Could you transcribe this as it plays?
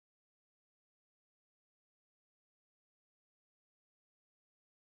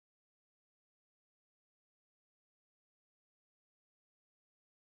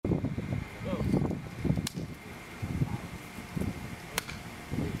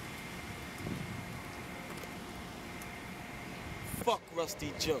Fuck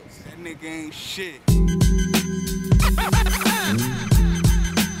Rusty Juxx. That nigga ain't shit.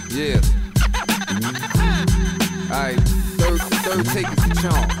 Yeah. Alright, third take is the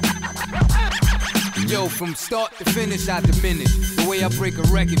charm. Yo, from start to finish, I diminish. The way I break a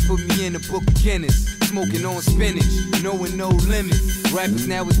record put me in the book of Guinness. Smoking on spinach, knowing no limits. Rappers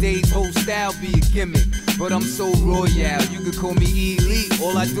nowadays, whole style be a gimmick. But I'm so royal, you could call me elite.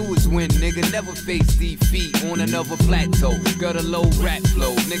 All I do is win, nigga, never face defeat. On another plateau, got a low rap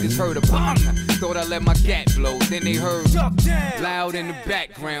flow. Niggas heard a bong, thought I let my gat blow. Then they heard loud in the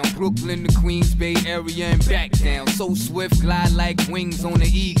background. Brooklyn to Queens Bay Area and back down. So swift, glide like wings on an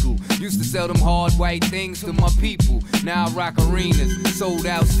eagle. Used to sell them hard white things to my people. Now I rock arenas, sold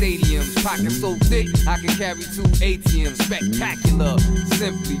out stadiums. Pockets so thick, I can carry 2 ATMs. Spectacular,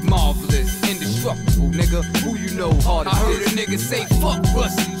 simply marvelous, indestructible, nigga. Who you know hardest? I heard a nigga say fuck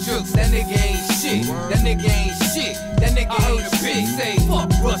Rusty Juxx. That nigga ain't shit. That nigga ain't shit. That nigga ain't shit. Say fuck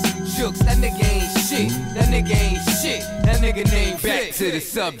Rusty Juxx. That nigga ain't shit. That nigga ain't shit. That nigga named back to the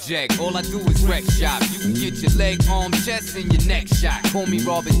subject. All I do is wreck shop. You can get your leg, arm, chest, and your neck shot. Call me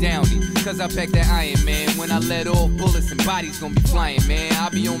Robert Downey, cause I pack that Iron Man. When I let off bullets and bodies gon' be flying, man. I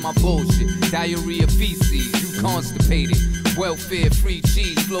be on my bullshit. Diarrhea feces, you constipated. Welfare free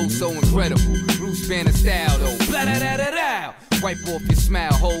cheese, flow so incredible. Ruste banner style though. Blah da da da da. Wipe off your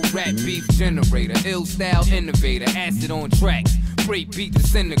smile, whole rap beef generator. Ill style innovator, acid on tracks. Great beat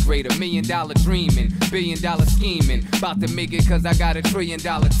disintegrator, $1 million dreaming, $1 billion scheming. About to make it cause I got $1 trillion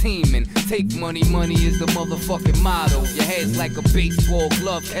teaming. Take money, money is the motherfucking motto. Your head's like a baseball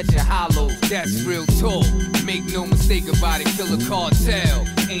glove catching hollows. That's real talk, make no mistake about it. Kill a cartel,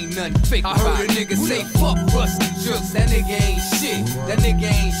 ain't nothing fake about it. I heard a nigga say fuck Rusty Juxx. That nigga ain't shit, that nigga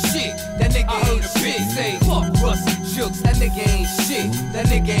ain't shit. That nigga ain't shit. Say fuck Rusty Juxx. That nigga ain't shit, that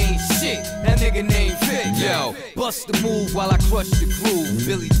nigga ain't shit. That nigga named Fit. Yo, bust the move while I crush the groove.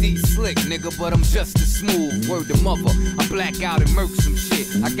 Billy D slick, nigga, but I'm just as smooth. Word to mother, I black out and murk some shit.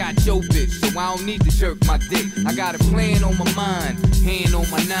 I got your bitch, so I don't need to jerk my dick. I got a plan on my mind, hand on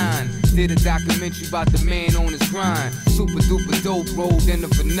my 9. Did a documentary about the man on his grind. Super duper dope, rolled in the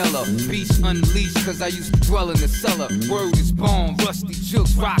vanilla. Beast unleashed, cause I used to dwell in the cellar. Word is born, Rusty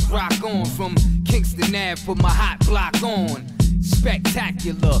Juxx, rock on. From Kingston Ave, put my hot block on.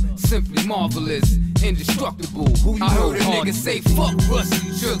 Spectacular, simply marvelous, indestructible. Who you I heard a nigga say fuck Rusty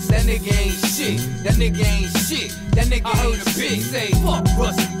Juxx. That nigga ain't shit. That nigga ain't shit. That nigga I heard a bitch say fuck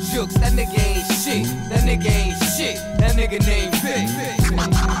Rusty Juxx. That nigga ain't shit. That nigga ain't shit. That nigga named Fit.